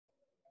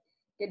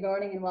Good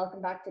morning and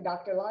welcome back to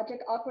Dr. Logic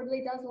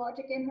Awkwardly Does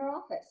Logic in her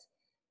office.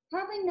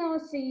 Having now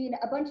seen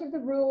a bunch of the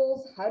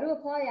rules, how to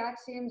apply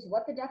axioms,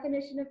 what the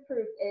definition of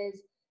proof is,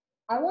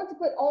 I want to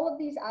put all of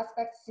these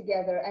aspects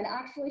together and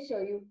actually show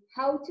you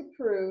how to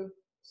prove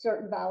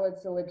certain valid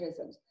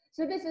syllogisms.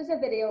 So this is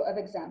a video of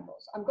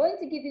examples. I'm going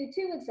to give you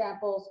 2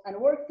 examples and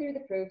work through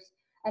the proofs,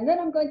 and then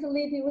I'm going to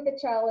leave you with a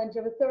challenge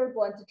of a third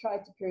one to try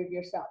to prove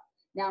yourself.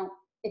 Now,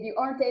 if you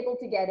aren't able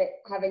to get it,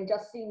 having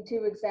just seen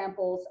 2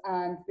 examples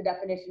and the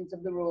definitions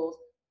of the rules,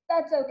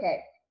 that's okay.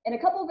 In a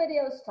couple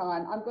videos'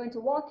 time, I'm going to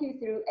walk you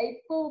through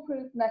a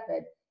foolproof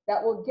method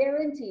that will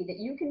guarantee that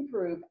you can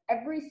prove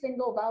every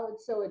single valid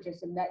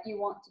syllogism that you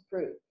want to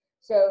prove.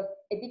 So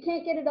if you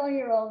can't get it on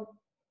your own,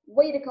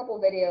 wait a couple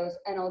videos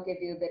and I'll give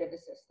you a bit of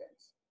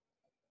assistance.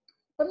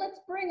 But let's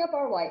bring up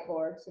our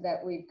whiteboard so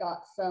that we've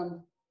got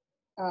some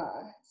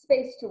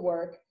space to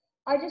work.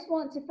 I just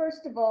want to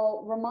first of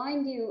all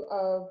remind you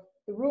of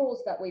the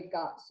rules that we've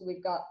got. So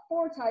we've got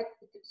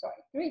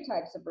 3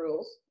 types of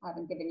rules. I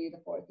haven't given you the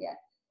 4th yet.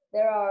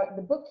 There are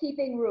the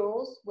bookkeeping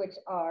rules, which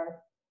are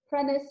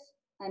premise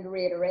and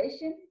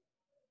reiteration.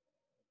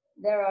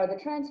 There are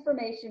the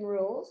transformation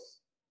rules,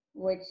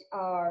 which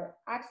are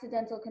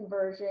accidental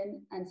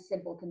conversion and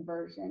simple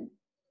conversion.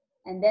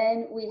 And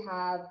then we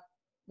have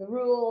the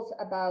rules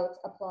about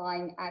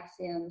applying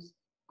axioms,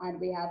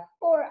 and we have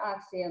 4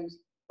 axioms: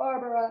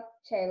 Barbara,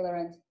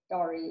 Chalorant,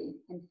 Dari,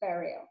 and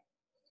Ferio.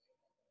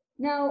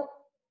 Now,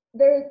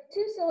 there are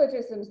 2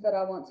 syllogisms that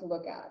I want to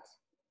look at,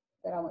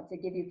 that I want to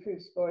give you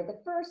proofs for.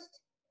 The first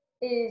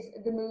is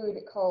the mood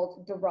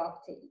called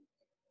Darapti,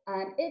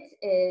 and it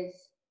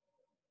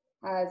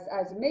has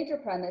as a major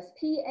premise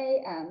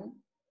PAM,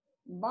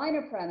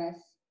 minor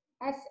premise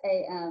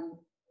SAM,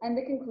 and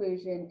the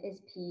conclusion is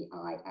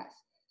PIS.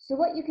 So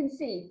what you can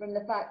see from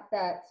the fact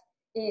that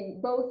in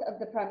both of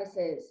the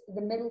premises,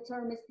 the middle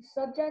term is the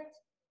subject,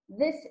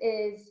 this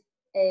is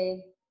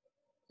a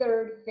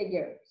 3rd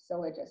figure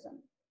syllogism.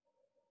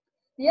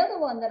 The other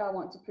one that I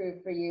want to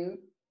prove for you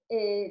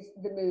is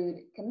the mood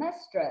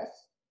Camestres,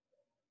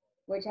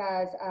 which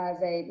has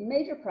as a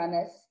major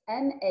premise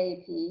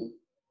MAP,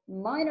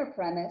 minor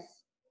premise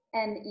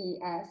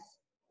MES,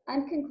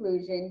 and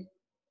conclusion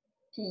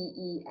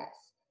PES.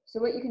 So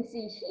what you can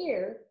see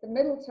here, the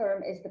middle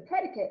term is the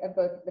predicate of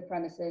both of the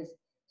premises,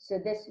 so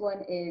this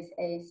one is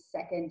a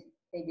 2nd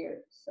figure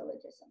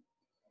syllogism.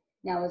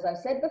 Now, as I've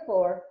said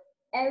before,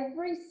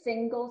 every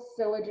single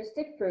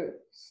syllogistic proof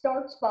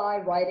starts by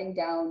writing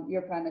down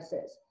your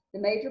premises, the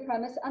major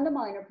premise and the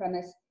minor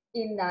premise,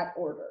 in that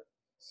order.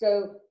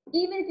 So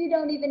even if you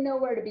don't even know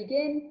where to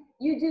begin,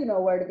 you do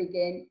know where to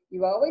begin.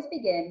 You always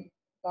begin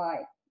by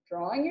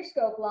drawing your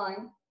scope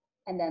line,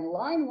 and then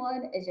line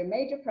 1 is your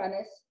major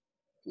premise,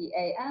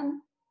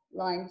 PAM,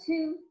 line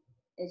 2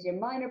 is your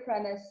minor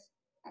premise,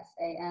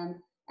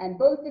 SAM, and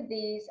both of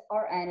these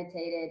are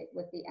annotated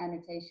with the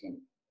annotation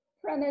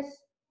premise,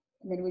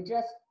 and then we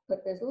just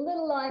put this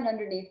little line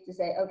underneath to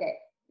say, okay,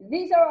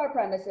 these are our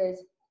premises.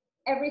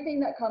 Everything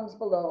that comes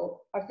below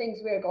are things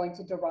we are going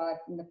to derive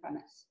from the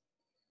premise.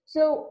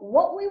 So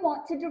what we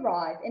want to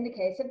derive in the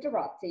case of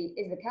Darapti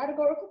is the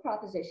categorical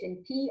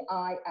proposition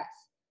PIS.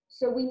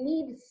 So we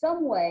need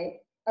some way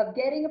of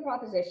getting a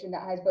proposition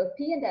that has both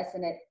P and S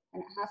in it,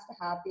 and it has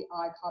to have the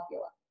I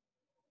copula.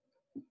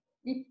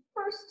 The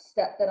first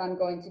step that I'm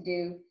going to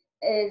do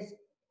is,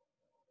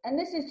 and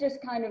this is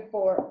just kind of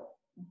for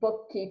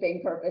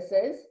bookkeeping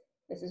purposes,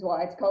 this is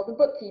why it's called the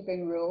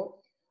bookkeeping rule,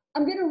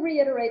 I'm going to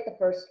reiterate the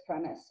first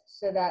premise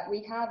so that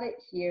we have it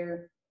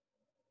here.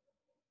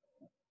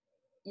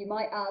 You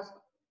might ask,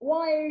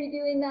 why are you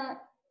doing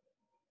that?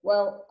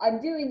 Well,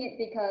 I'm doing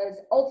it because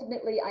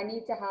ultimately I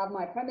need to have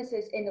my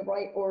premises in the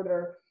right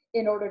order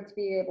in order to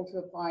be able to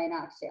apply an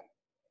axiom.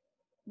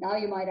 Now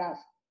you might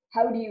ask,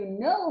 how do you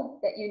know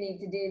that you need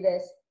to do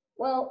this?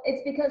 Well,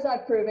 it's because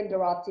I've proven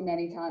Darapti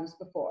many times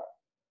before.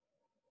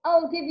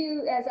 I'll give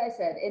you, as I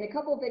said, in a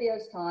couple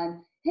videos'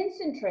 time, hints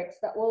and tricks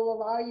that will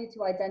allow you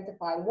to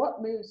identify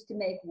what moves to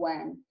make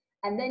when,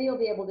 and then you'll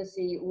be able to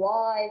see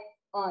why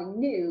I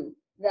knew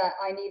that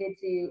I needed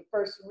to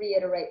first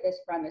reiterate this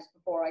premise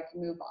before I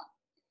can move on.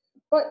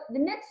 But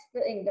the next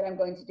thing that I'm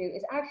going to do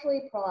is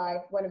actually apply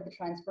one of the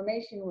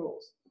transformation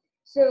rules.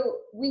 So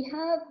we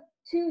have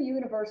 2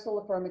 universal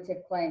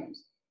affirmative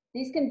claims.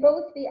 These can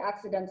both be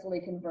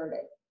accidentally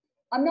converted.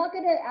 I'm not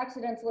going to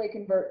accidentally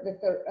convert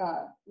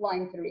the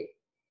line 3.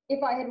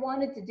 If I had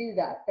wanted to do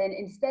that, then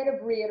instead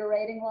of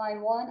reiterating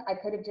line 1, I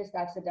could have just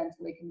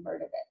accidentally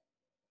converted it.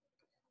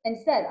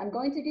 Instead, I'm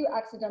going to do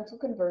accidental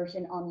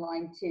conversion on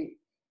line 2.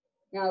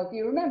 Now, if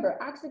you remember,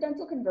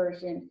 accidental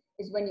conversion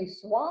is when you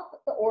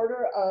swap the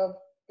order of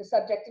the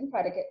subject and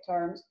predicate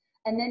terms,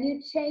 and then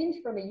you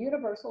change from a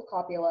universal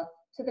copula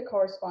to the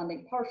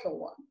corresponding partial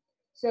one.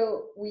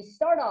 So we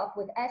start off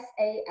with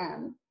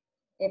SAM.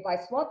 If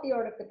I swap the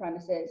order of the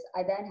premises,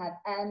 I then have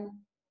M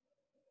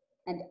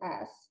and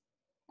S.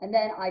 And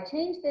then I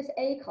change this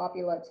A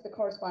copula to the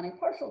corresponding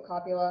partial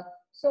copula,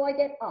 so I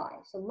get I.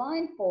 So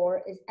line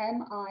 4 is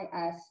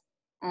MIS,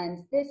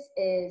 and this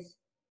is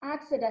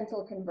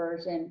accidental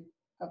conversion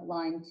of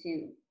line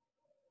 2.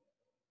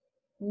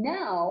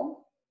 Now,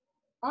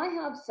 I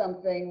have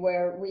something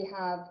where we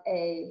have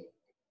a,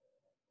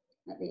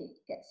 let me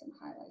get some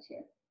highlights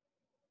here.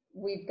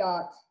 We've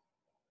got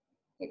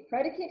a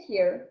predicate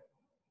here,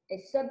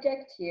 a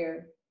subject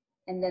here,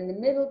 and then the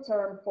middle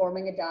term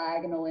forming a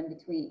diagonal in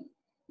between.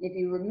 If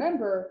you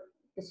remember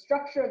the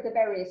structure of the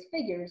various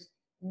figures,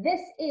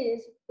 this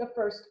is the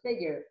first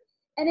figure.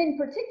 And in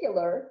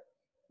particular,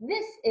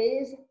 this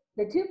is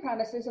the two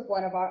premises of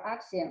one of our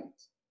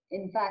axioms.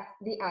 In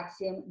fact, the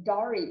axiom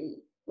Darapti,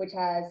 which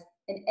has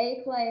an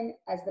A claim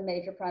as the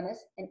major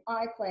premise, an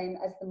I claim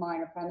as the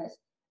minor premise,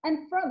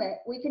 and from it,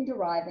 we can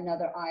derive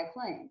another I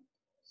claim.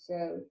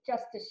 So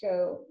just to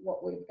show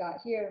what we've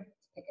got here,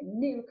 let's pick a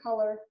new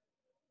color.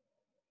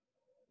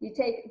 You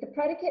take the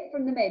predicate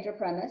from the major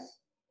premise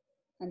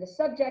and the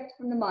subject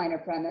from the minor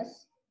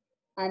premise,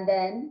 and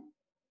then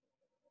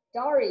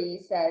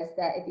Darapti says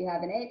that if you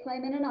have an A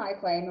claim and an I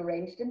claim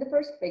arranged in the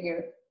first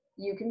figure,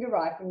 you can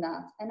derive from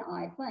that an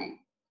I claim.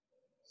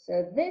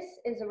 So this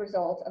is a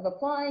result of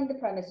applying the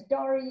premise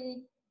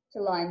Darapti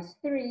to lines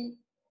 3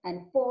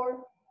 and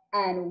 4.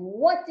 And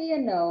what do you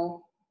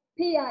know?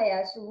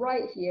 PIS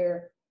right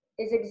here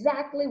is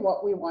exactly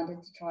what we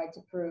wanted to try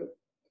to prove.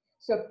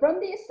 So from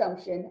the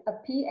assumption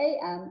of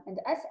PAM and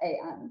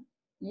SAM,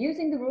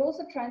 using the rules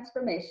of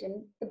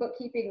transformation, the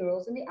bookkeeping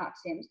rules, and the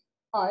axioms,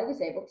 I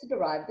was able to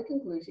derive the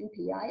conclusion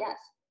PIS,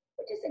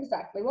 which is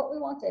exactly what we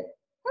wanted.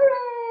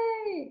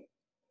 Hooray!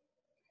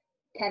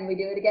 Can we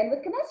do it again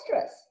with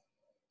Camestres?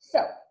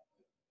 So,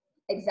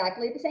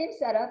 exactly the same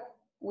setup.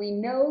 We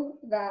know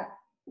that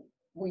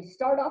we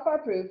start off our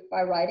proof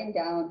by writing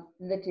down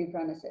the two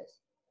premises.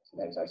 So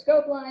there's our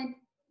scope line,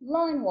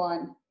 line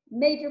 1,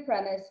 major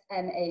premise,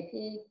 MAP,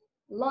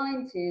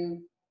 line 2,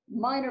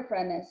 minor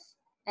premise,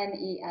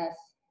 MES,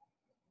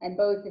 and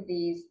both of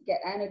these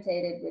get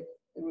annotated with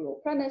the rule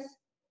premise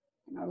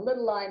and our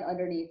little line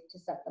underneath to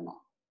set them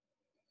off.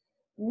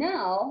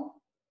 Now,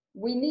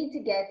 we need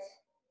to get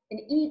an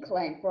E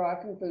claim for our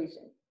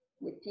conclusion,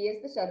 with P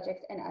as the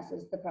subject and S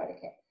as the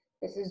predicate.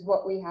 This is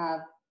what we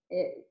have,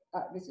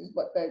 this is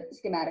what the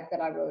schematic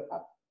that I wrote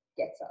up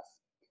gets us.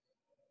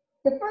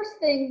 The first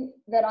thing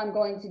that I'm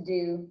going to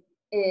do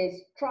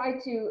is try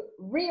to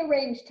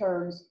rearrange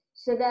terms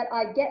so that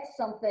I get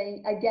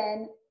something,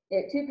 again,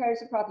 two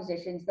pairs of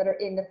propositions that are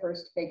in the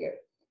first figure.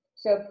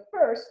 So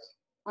first,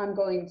 I'm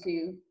going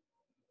to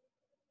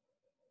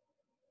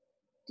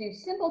do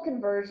simple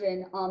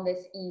conversion on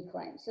this E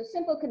claim. So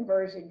simple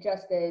conversion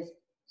just is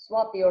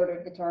swap the order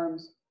of the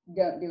terms,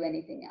 don't do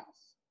anything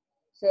else.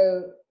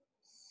 So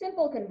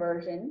simple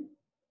conversion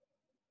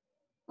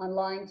on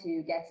line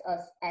 2 gets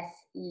us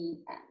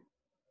SEM.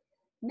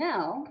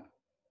 Now,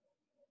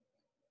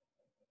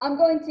 I'm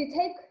going to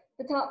take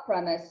the top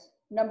premise,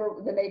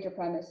 the major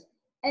premise,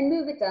 and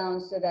move it down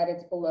so that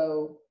it's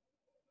below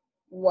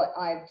what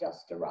I've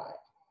just derived.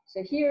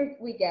 So here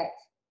we get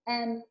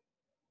MAP.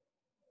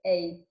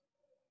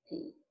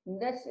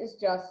 This is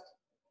just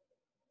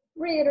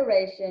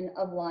reiteration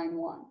of line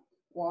 1.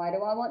 Why do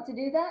I want to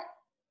do that?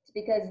 It's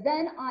because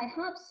then I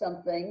have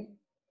something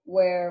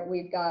where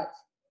we've got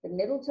the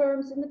middle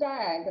terms in the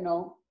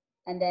diagonal,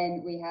 and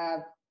then we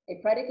have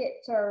a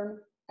predicate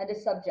term and a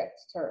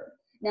subject term.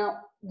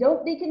 Now,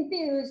 don't be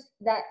confused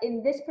that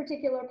in this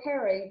particular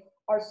pairing,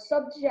 our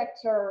subject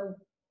term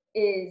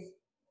is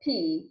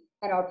P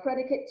and our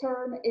predicate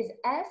term is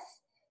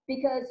S,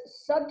 because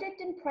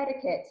subject and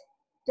predicate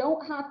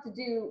don't have to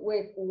do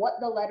with what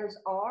the letters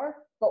are,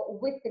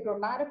 but with the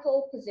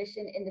grammatical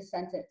position in the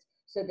sentence.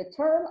 So the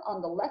term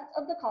on the left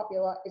of the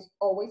copula is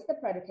always the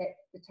predicate,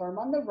 the term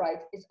on the right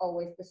is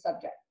always the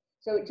subject.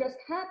 So it just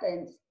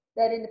happens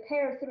that in the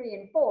pair 3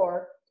 and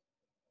 4,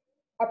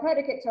 our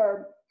predicate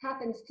term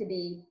happens to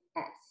be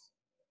S.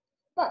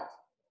 But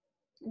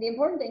the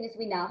important thing is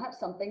we now have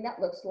something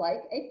that looks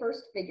like a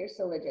first figure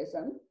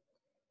syllogism,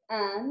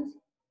 and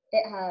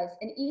it has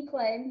an E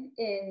claim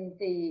in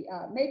the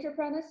major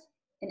premise,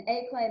 an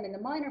A claim in the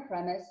minor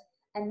premise,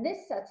 and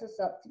this sets us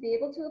up to be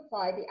able to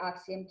apply the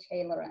axiom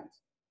Che-Laurent.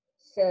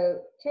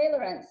 So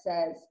Che-Laurent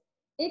says,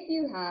 if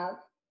you have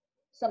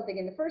something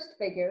in the first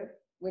figure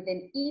with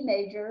an E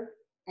major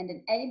and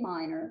an A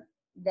minor,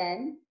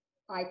 then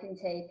I can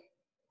take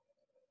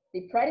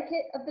the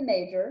predicate of the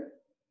major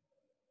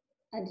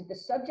and the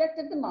subject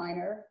of the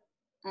minor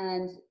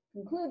and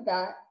conclude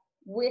that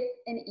with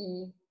an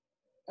E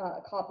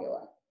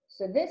copula.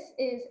 So this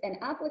is an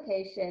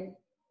application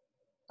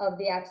of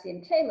the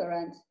axiom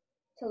Che-Laurent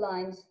to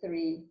lines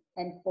 3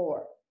 and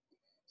 4.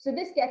 So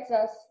this gets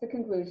us the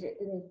conclusion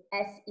in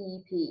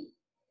SEP.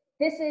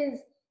 This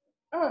is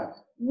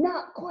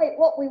not quite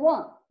what we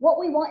want. What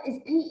we want is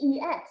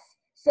PES.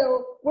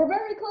 So we're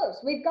very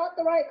close. We've got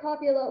the right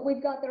copula,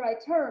 we've got the right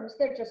terms,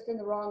 they're just in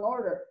the wrong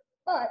order.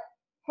 But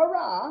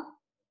hurrah,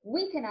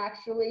 we can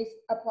actually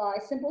apply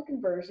simple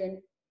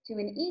conversion to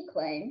an E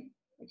claim,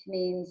 which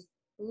means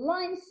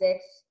line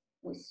 6,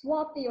 we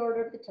swap the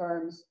order of the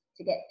terms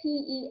to get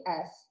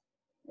PES.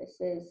 This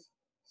is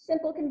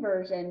simple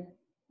conversion,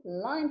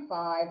 line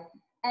 5,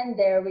 and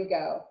there we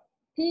go.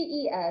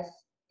 PES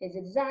is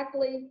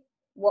exactly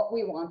what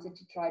we wanted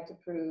to try to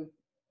prove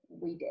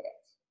we did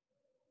it.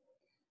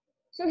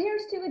 So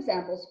here's two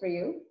examples for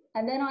you,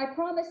 and then I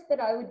promised that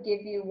I would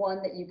give you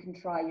one that you can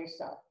try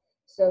yourself.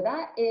 So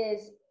that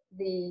is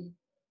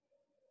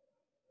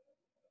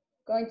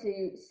going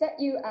to set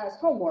you as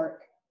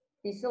homework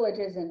the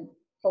syllogism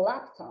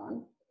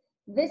phylacton.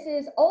 This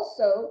is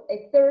also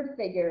a third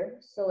figure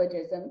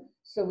syllogism,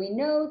 so we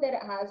know that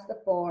it has the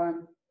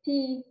form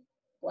P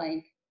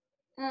blank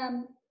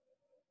M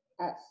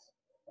S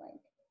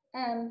blank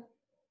M,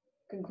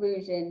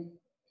 conclusion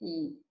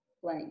P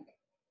blank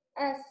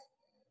S,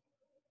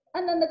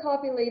 and then the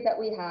copulae that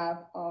we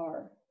have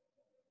are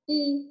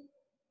E,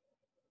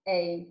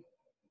 A,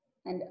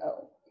 and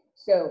O.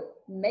 So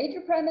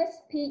major premise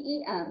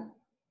PEM,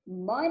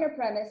 minor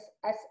premise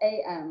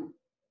SAM,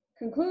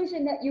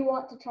 conclusion that you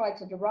want to try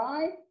to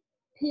derive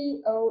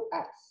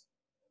POS.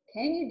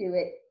 Can you do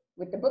it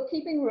with the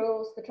bookkeeping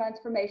rules, the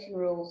transformation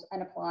rules,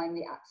 and applying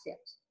the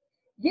axioms?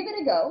 Give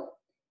it a go.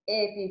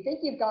 If you think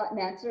you've got an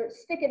answer,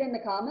 stick it in the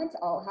comments.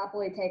 I'll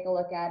happily take a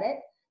look at it.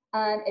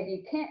 And if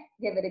you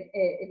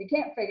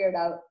can't figure it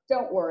out,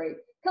 don't worry.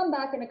 Come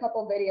back in a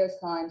couple videos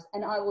times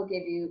and I will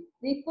give you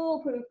the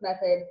foolproof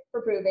method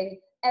for proving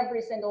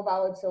every single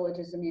valid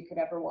syllogism you could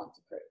ever want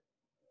to prove.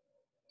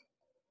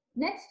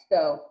 Next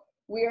though,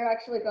 we are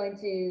actually going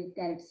to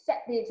kind of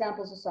set the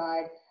examples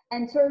aside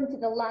and turn to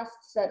the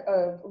last set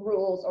of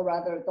rules, or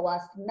rather the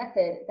last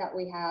method that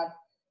we have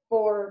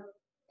for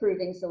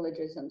proving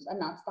syllogisms,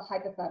 and that's the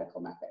hypothetical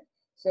method.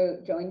 So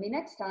join me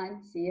next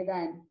time. See you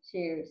then.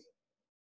 Cheers.